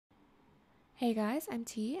Hey guys, I'm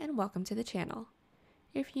T and welcome to the channel.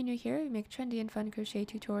 If you're new here, we make trendy and fun crochet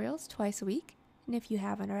tutorials twice a week, and if you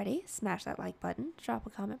haven't already, smash that like button, drop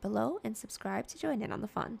a comment below, and subscribe to join in on the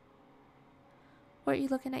fun. What you're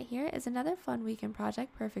looking at here is another fun weekend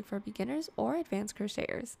project perfect for beginners or advanced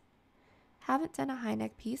crocheters. Haven't done a high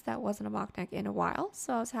neck piece that wasn't a mock neck in a while,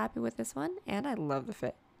 so I was happy with this one and I love the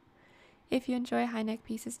fit. If you enjoy high neck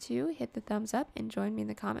pieces too, hit the thumbs up and join me in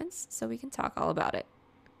the comments so we can talk all about it.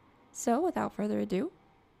 So without further ado,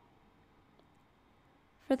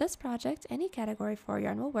 for this project, any category 4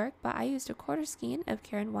 yarn will work, but I used a quarter skein of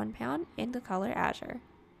Caron 1 pound in the color Azure.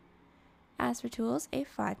 As for tools, a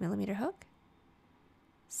 5mm hook,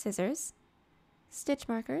 scissors, stitch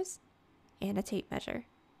markers, and a tape measure.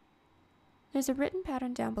 There's a written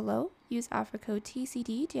pattern down below. Use offer code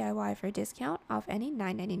TCD DIY for a discount off any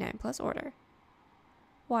 $9.99 plus order.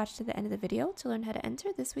 Watch to the end of the video to learn how to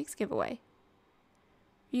enter this week's giveaway.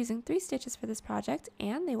 We're using 3 stitches for this project,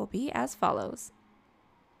 and they will be as follows: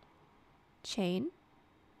 chain,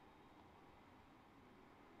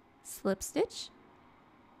 slip stitch,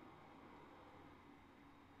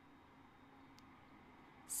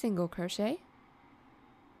 single crochet,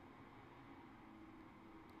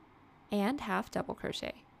 and half double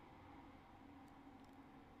crochet.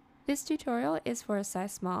 This tutorial is for a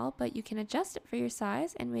size small, but you can adjust it for your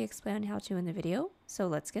size and we explain how to in the video, so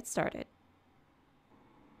let's get started.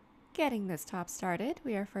 Getting this top started,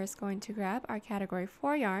 we are first going to grab our category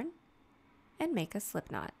 4 yarn and make a slip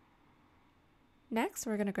knot. Next,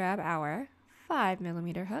 we're going to grab our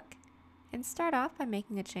 5mm hook and start off by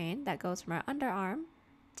making a chain that goes from our underarm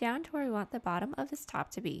down to where we want the bottom of this top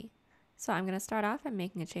to be. So I'm going to start off by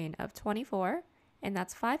making a chain of 24, and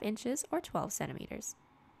that's 5 inches or 12 centimeters.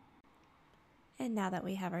 And now that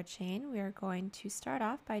we have our chain, we are going to start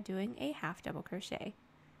off by doing a half double crochet.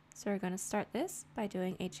 So we're going to start this by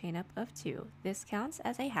doing a chain up of 2. This counts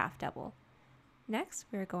as a half double. Next,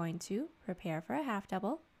 we're going to prepare for a half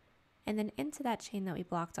double, and then into that chain that we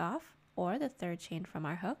blocked off, or the third chain from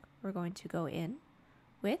our hook, we're going to go in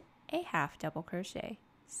with a half double crochet.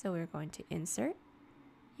 So we're going to insert,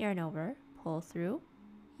 yarn over, pull through,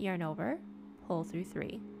 yarn over, pull through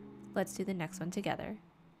 3. Let's do the next one together.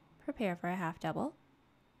 Prepare for a half double,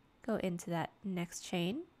 go into that next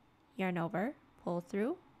chain, yarn over, pull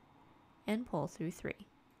through, and pull through 3.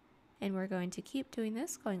 And we're going to keep doing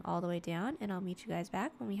this, going all the way down, and I'll meet you guys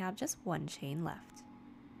back when we have just 1 chain left.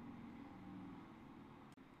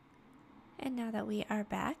 And now that we are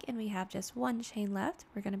back and we have just 1 chain left,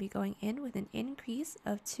 we're going to be going in with an increase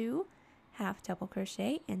of 2 half double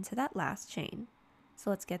crochet into that last chain.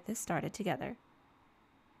 So let's get this started together.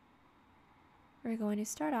 We're going to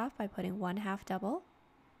start off by putting 1 half double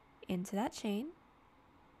into that chain,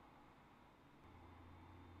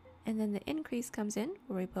 and then the increase comes in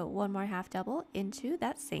where we put 1 more half double into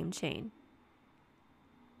that same chain.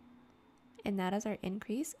 And that is our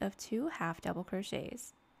increase of 2 half double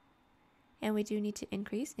crochets. And we do need to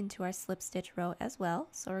increase into our slip stitch row as well,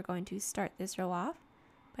 so we're going to start this row off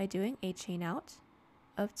by doing a chain out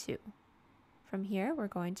of 2. From here, we're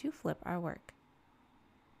going to flip our work.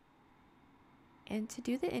 And to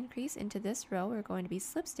do the increase into this row, we're going to be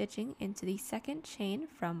slip stitching into the second chain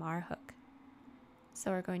from our hook.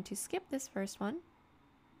 So we're going to skip this first one,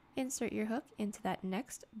 insert your hook into that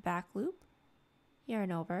next back loop,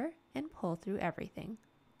 yarn over, and pull through everything.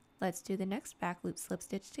 Let's do the next back loop slip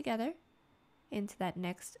stitch together, into that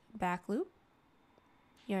next back loop,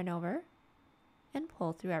 yarn over, and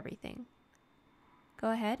pull through everything.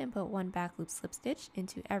 Go ahead and put 1 back loop slip stitch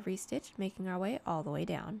into every stitch, making our way all the way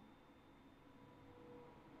down.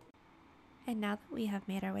 And now that we have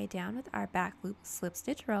made our way down with our back loop slip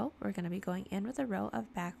stitch row, we're going to be going in with a row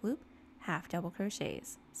of back loop half double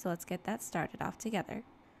crochets. So let's get that started off together.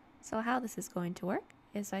 So how this is going to work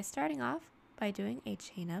is by starting off by doing a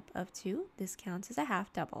chain up of 2. This counts as a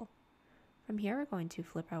half double. From here, we're going to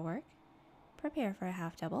flip our work, prepare for a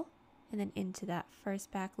half double, and then into that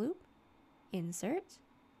first back loop, insert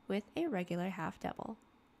with a regular half double.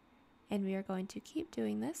 And we are going to keep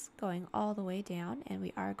doing this, going all the way down, and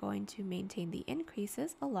we are going to maintain the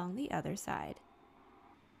increases along the other side.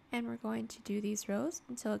 And we're going to do these rows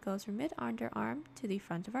until it goes from mid-underarm to the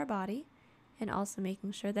front of our body, and also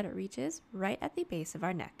making sure that it reaches right at the base of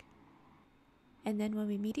our neck. And then when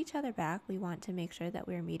we meet each other back, we want to make sure that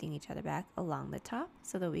we're meeting each other back along the top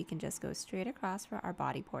so that we can just go straight across for our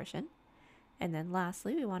body portion. And then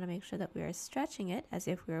lastly, we want to make sure that we are stretching it as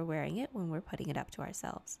if we were wearing it when we're putting it up to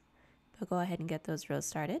ourselves. But go ahead and get those rows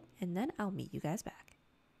started, and then I'll meet you guys back.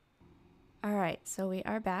 Alright, so we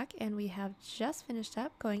are back and we have just finished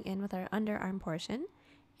up going in with our underarm portion,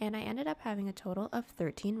 and I ended up having a total of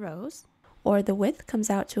 13 rows. or the width comes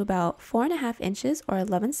out to about 4.5 inches or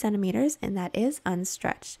 11 centimeters, and that is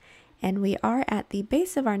unstretched. And we are at the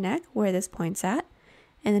base of our neck where this points at.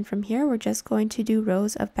 And then from here, we're just going to do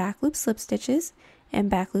rows of back loop slip stitches and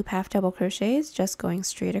back loop half double crochets, just going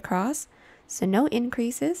straight across. So no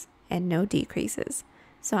increases and no decreases.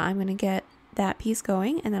 So I'm going to get that piece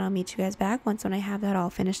going, and then I'll meet you guys back when I have that all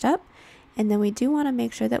finished up. And then we do want to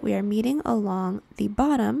make sure that we are meeting along the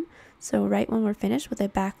bottom, so right when we're finished with a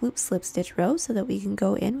back loop slip stitch row, so that we can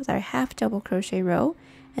go in with our half double crochet row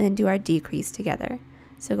and then do our decrease together.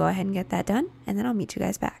 So go ahead and get that done, and then I'll meet you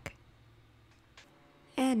guys back.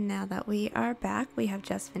 And now that we are back, we have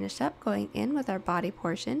just finished up going in with our body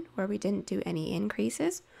portion where we didn't do any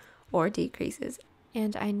increases or decreases.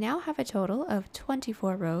 And I now have a total of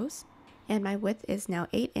 24 rows, and my width is now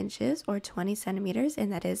 8 inches or 20 centimeters,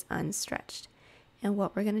 and that is unstretched. And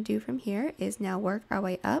what we're going to do from here is now work our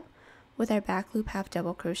way up with our back loop half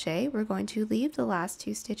double crochet. We're going to leave the last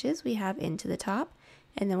 2 stitches we have into the top,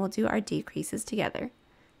 and then we'll do our decreases together.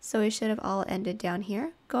 So we should have all ended down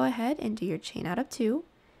here. Go ahead and do your chain out of 2,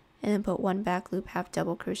 and then put 1 back loop half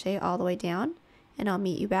double crochet all the way down, and I'll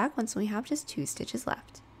meet you back once we have just 2 stitches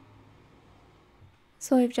left.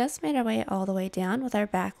 So we've just made our way all the way down with our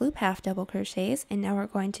back loop half double crochets, and now we're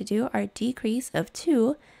going to do our decrease of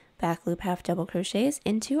 2 back loop half double crochets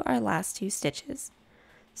into our last 2 stitches.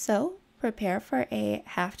 So prepare for a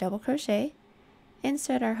half double crochet,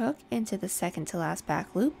 insert our hook into the second to last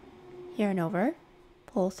back loop, yarn over,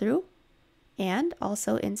 pull through, and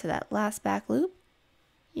also into that last back loop,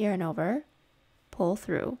 yarn over, pull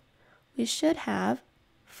through. We should have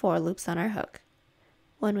 4 loops on our hook.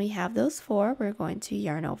 When we have those 4, we're going to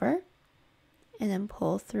yarn over and then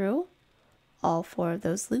pull through all 4 of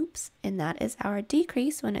those loops, and that is our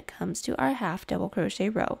decrease when it comes to our half double crochet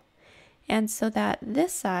row. And so that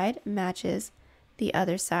this side matches the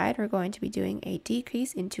other side, we're going to be doing a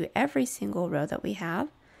decrease into every single row that we have.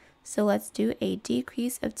 So let's do a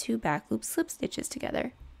decrease of 2 back loop slip stitches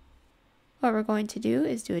together. What we're going to do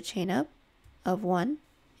is do a chain up of 1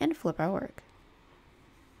 and flip our work.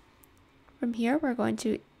 From here, we're going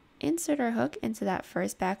to insert our hook into that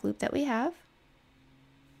first back loop that we have,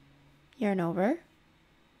 yarn over,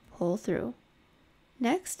 pull through.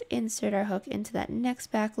 Next, insert our hook into that next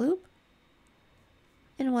back loop,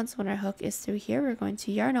 and once when our hook is through here, we're going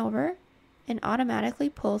to yarn over and automatically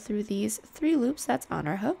pull through these 3 loops that's on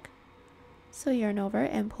our hook. So yarn over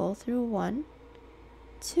and pull through 1,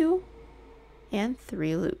 2, and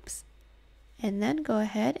 3 loops. And then go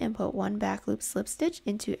ahead and put 1 back loop slip stitch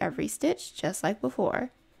into every stitch just like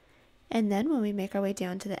before. And then when we make our way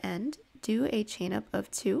down to the end, do a chain up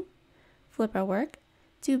of 2, flip our work,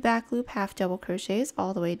 do back loop half double crochets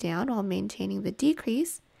all the way down while maintaining the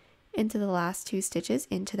decrease into the last 2 stitches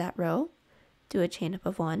into that row, do a chain up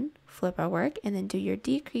of 1, flip our work, and then do your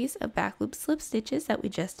decrease of back loop slip stitches that we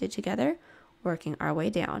just did together, working our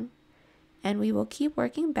way down. And we will keep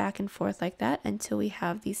working back and forth like that until we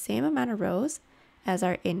have the same amount of rows as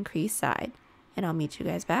our increased side. And I'll meet you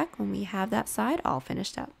guys back when we have that side all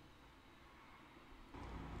finished up.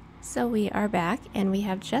 So we are back, and we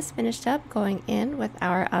have just finished up going in with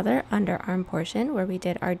our other underarm portion where we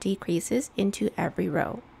did our decreases into every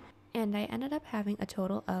row. And I ended up having a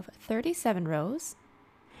total of 37 rows,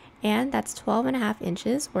 and that's 12.5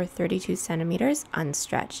 inches or 32 centimeters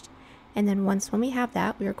unstretched. And then when we have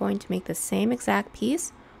that, we are going to make the same exact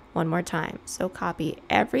piece one more time. So copy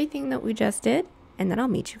everything that we just did, and then I'll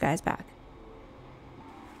meet you guys back.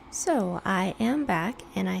 So I am back,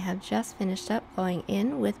 and I have just finished up going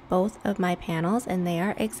in with both of my panels, and they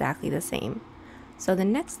are exactly the same. So the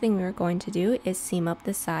next thing we're going to do is seam up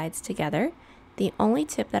the sides together. The only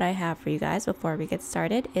tip that I have for you guys before we get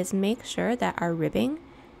started is make sure that our ribbing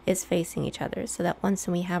is facing each other, so that once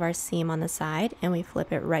we have our seam on the side and we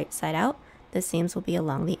flip it right side out, the seams will be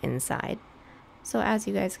along the inside. So as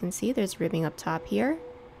you guys can see, there's ribbing up top here,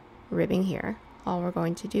 ribbing here. All we're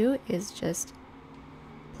going to do is just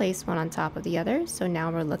place one on top of the other. So now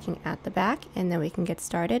we're looking at the back, and then we can get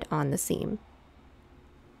started on the seam.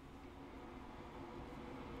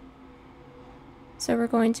 So we're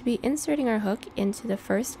going to be inserting our hook into the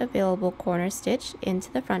first available corner stitch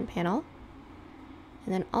into the front panel,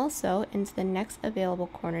 and then also into the next available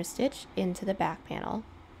corner stitch into the back panel.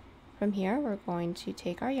 From here, we're going to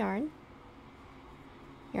take our yarn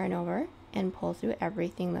over, and pull through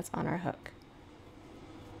everything that's on our hook.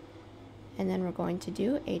 And then we're going to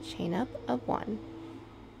do a chain up of 1.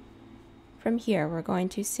 From here, we're going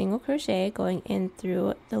to single crochet going in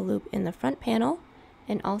through the loop in the front panel,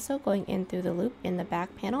 and also going in through the loop in the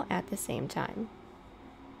back panel at the same time.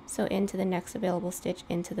 So into the next available stitch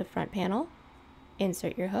into the front panel,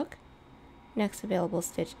 insert your hook, Next available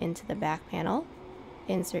stitch into the back panel,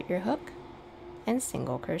 insert your hook, and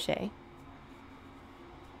single crochet.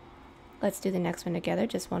 Let's do the next one together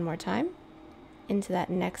just one more time. Into that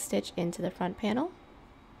next stitch into the front panel,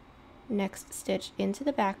 next stitch into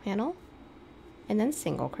the back panel, and then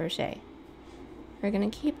single crochet. We're going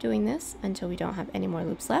to keep doing this until we don't have any more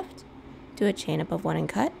loops left. Do a chain up of 1 and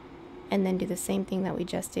cut, and then do the same thing that we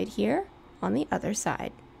just did here on the other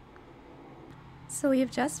side. So we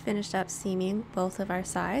have just finished up seaming both of our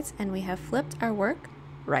sides, and we have flipped our work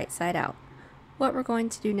right side out. What we're going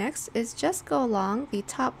to do next is just go along the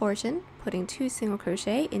top portion, putting 2 single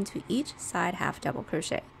crochet into each side half double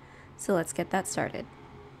crochet. So let's get that started.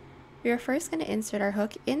 We are first going to insert our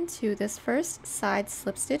hook into this first side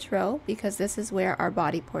slip stitch row because this is where our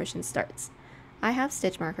body portion starts. I have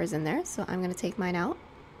stitch markers in there, so I'm going to take mine out.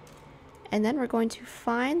 And then we're going to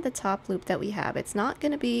find the top loop that we have. It's not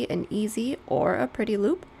going to be an easy or a pretty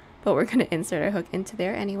loop, but we're going to insert our hook into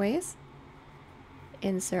there anyways.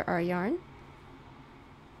 Insert our yarn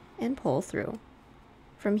and pull through.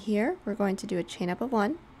 From here, we're going to do a chain up of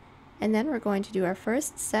 1, and then we're going to do our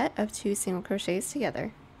first set of 2 single crochets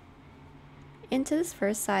together. Into this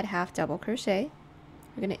first side half double crochet,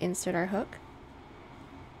 we're going to insert our hook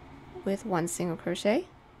with 1 single crochet,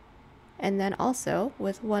 and then also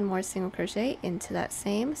with 1 more single crochet into that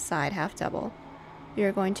same side half double. We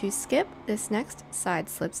are going to skip this next side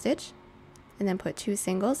slip stitch and then put 2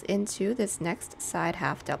 singles into this next side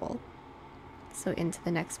half double. So into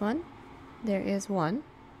the next one, there is 1.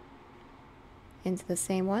 Into the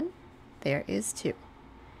same one, there is 2.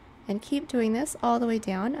 And keep doing this all the way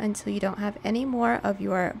down until you don't have any more of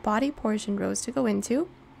your body portion rows to go into.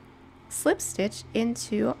 Slip stitch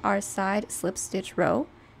into our side slip stitch row,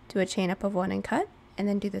 do a chain up of 1 and cut, and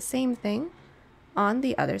then do the same thing on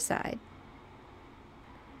the other side.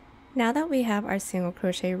 Now that we have our single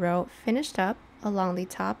crochet row finished up along the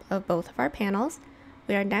top of both of our panels,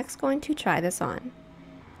 we are next going to try this on.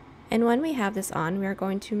 And when we have this on, we are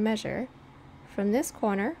going to measure from this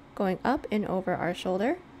corner going up and over our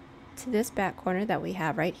shoulder to this back corner that we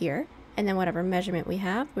have right here, and then whatever measurement we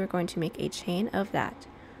have, we're going to make a chain of that.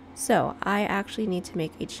 So I actually need to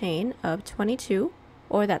make a chain of 22,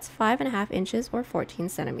 or that's 5.5 inches or 14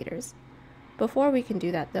 centimeters. Before we can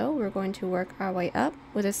do that though, we're going to work our way up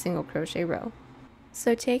with a single crochet row.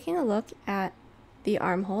 So taking a look at the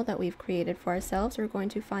armhole that we've created for ourselves, we're going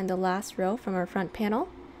to find the last row from our front panel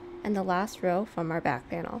and the last row from our back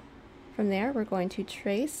panel. From there, we're going to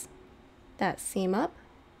trace that seam up,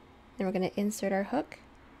 and we're going to insert our hook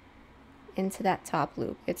into that top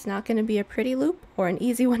loop. It's not going to be a pretty loop or an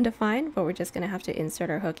easy one to find, but we're just going to have to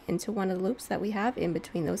insert our hook into one of the loops that we have in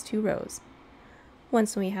between those 2 rows.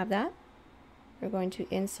 Once we have that, we're going to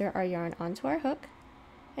insert our yarn onto our hook,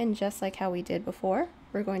 and just like how we did before,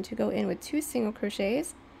 we're going to go in with 2 single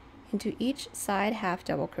crochets into each side half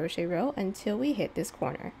double crochet row until we hit this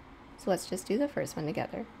corner. So let's just do the first one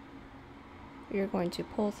together. You're going to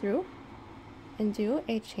pull through and do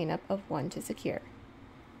a chain up of 1 to secure.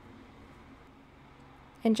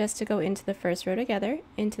 And just to go into the first row together,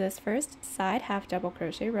 into this first side half double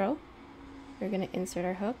crochet row, we're going to insert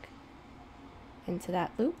our hook into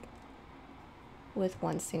that loop with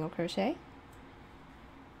 1 single crochet,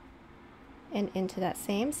 and into that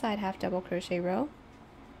same side half double crochet row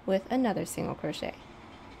with another single crochet.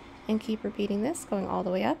 And keep repeating this, going all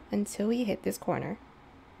the way up until we hit this corner.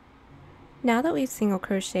 Now that we've single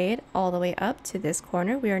crocheted all the way up to this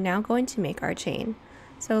corner, we are now going to make our chain.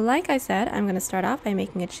 So like I said, I'm going to start off by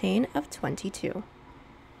making a chain of 22.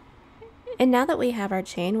 And now that we have our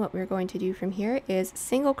chain, what we're going to do from here is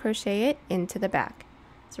single crochet it into the back.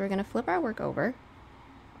 So we're going to flip our work over,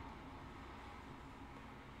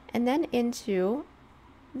 and then into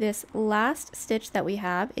this last stitch that we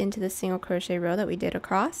have into the single crochet row that we did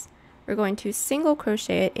across, we're going to single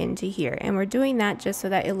crochet it into here, and we're doing that just so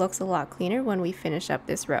that it looks a lot cleaner when we finish up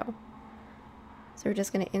this row. So we're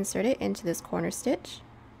just going to insert it into this corner stitch,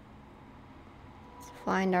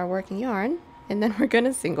 find our working yarn, and then we're going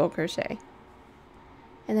to single crochet.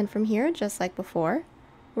 And then from here, just like before,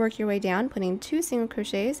 work your way down, putting 2 single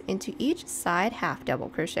crochets into each side half double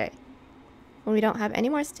crochet. When we don't have any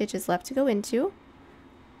more stitches left to go into,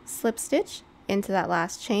 slip stitch into that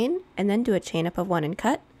last chain, and then do a chain up of 1 and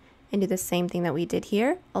cut, and do the same thing that we did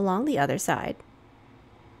here along the other side.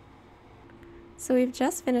 So we've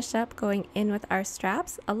just finished up going in with our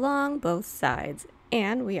straps along both sides,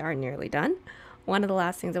 and we are nearly done. One of the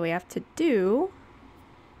last things that we have to do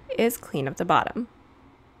is clean up the bottom.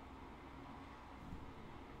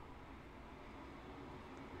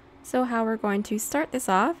 So how we're going to start this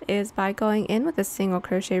off is by going in with a single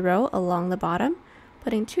crochet row along the bottom.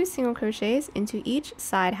 putting 2 single crochets into each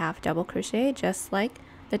side half double crochet, just like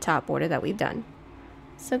the top border that we've done.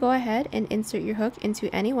 So go ahead and insert your hook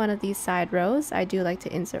into any one of these side rows. I do like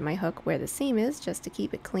to insert my hook where the seam is just to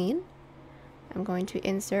keep it clean. I'm going to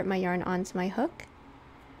insert my yarn onto my hook,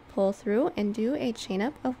 pull through, and do a chain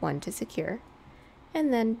up of 1 to secure.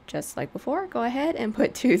 And then, just like before, go ahead and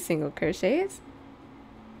put 2 single crochets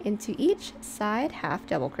into each side half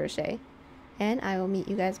double crochet. And I will meet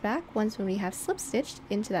you guys back once when we have slip stitched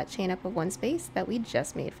into that chain up of 1 space that we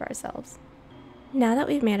just made for ourselves. Now that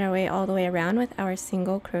we've made our way all the way around with our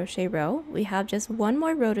single crochet row, we have just one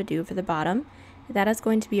more row to do for the bottom. That is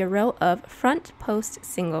going to be a row of front post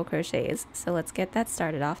single crochets. So let's get that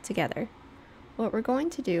started off together. What we're going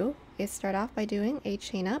to do is start off by doing a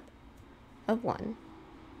chain up of 1.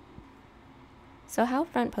 So how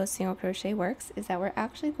front post single crochet works is that we're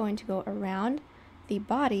actually going to go around the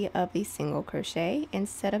body of the single crochet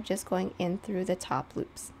instead of just going in through the top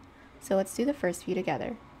loops. So let's do the first few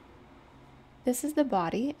together. This is the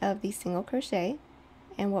body of the single crochet,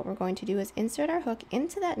 and what we're going to do is insert our hook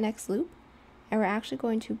into that next loop, and we're actually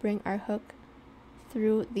going to bring our hook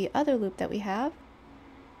through the other loop that we have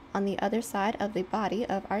on the other side of the body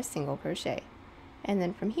of our single crochet. And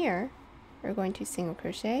then from here, we're going to single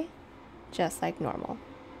crochet just like normal.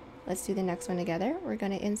 Let's do the next one together. We're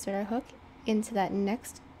going to insert our hook into that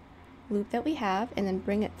next loop that we have and then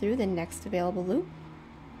bring it through the next available loop,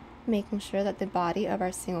 making sure that the body of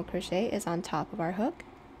our single crochet is on top of our hook,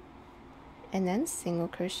 and then single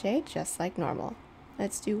crochet just like normal.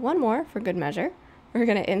 Let's do one more for good measure. We're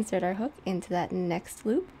going to insert our hook into that next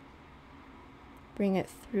loop, bring it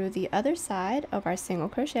through the other side of our single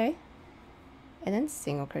crochet, and then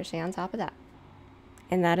single crochet on top of that.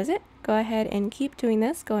 And that is it. Go ahead and keep doing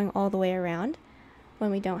this, going all the way around. When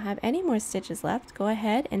we don't have any more stitches left, go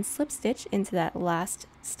ahead and slip stitch into that last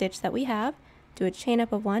stitch that we have, do a chain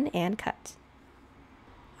up of 1 and cut.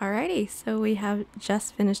 Alrighty, so we have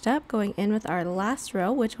just finished up going in with our last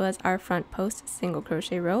row, which was our front post single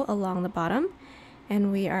crochet row along the bottom,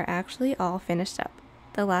 and we are actually all finished up.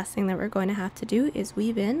 The last thing that we're going to have to do is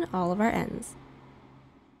weave in all of our ends.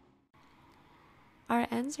 Our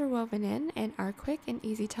ends are woven in and our quick and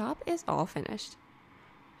easy top is all finished.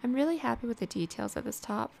 I'm really happy with the details of this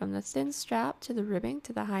top, from the thin strap to the ribbing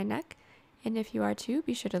to the high neck, and if you are too,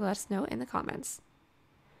 be sure to let us know in the comments.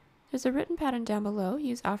 There's a written pattern down below.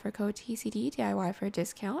 Use offer code TCDDIY for a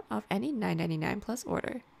discount off any $9.99 plus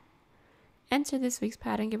order. Enter this week's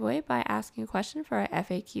pattern giveaway by asking a question for our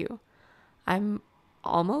FAQ. I'm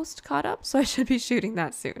almost caught up, so I should be shooting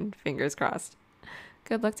that soon. Fingers crossed.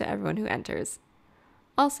 Good luck to everyone who enters.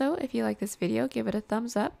 Also, if you like this video, give it a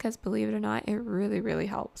thumbs up because, believe it or not, it really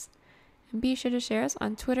helps. And be sure to share us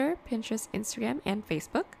on Twitter, Pinterest, Instagram, and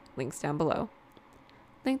Facebook. Links down below.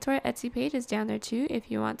 Link to our Etsy page is down there too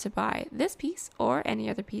if you want to buy this piece or any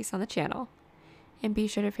other piece on the channel. And be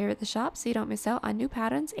sure to favorite the shop so you don't miss out on new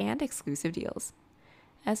patterns and exclusive deals.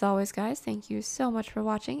 As always guys, thank you so much for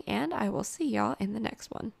watching, and I will see y'all in the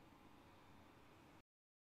next one.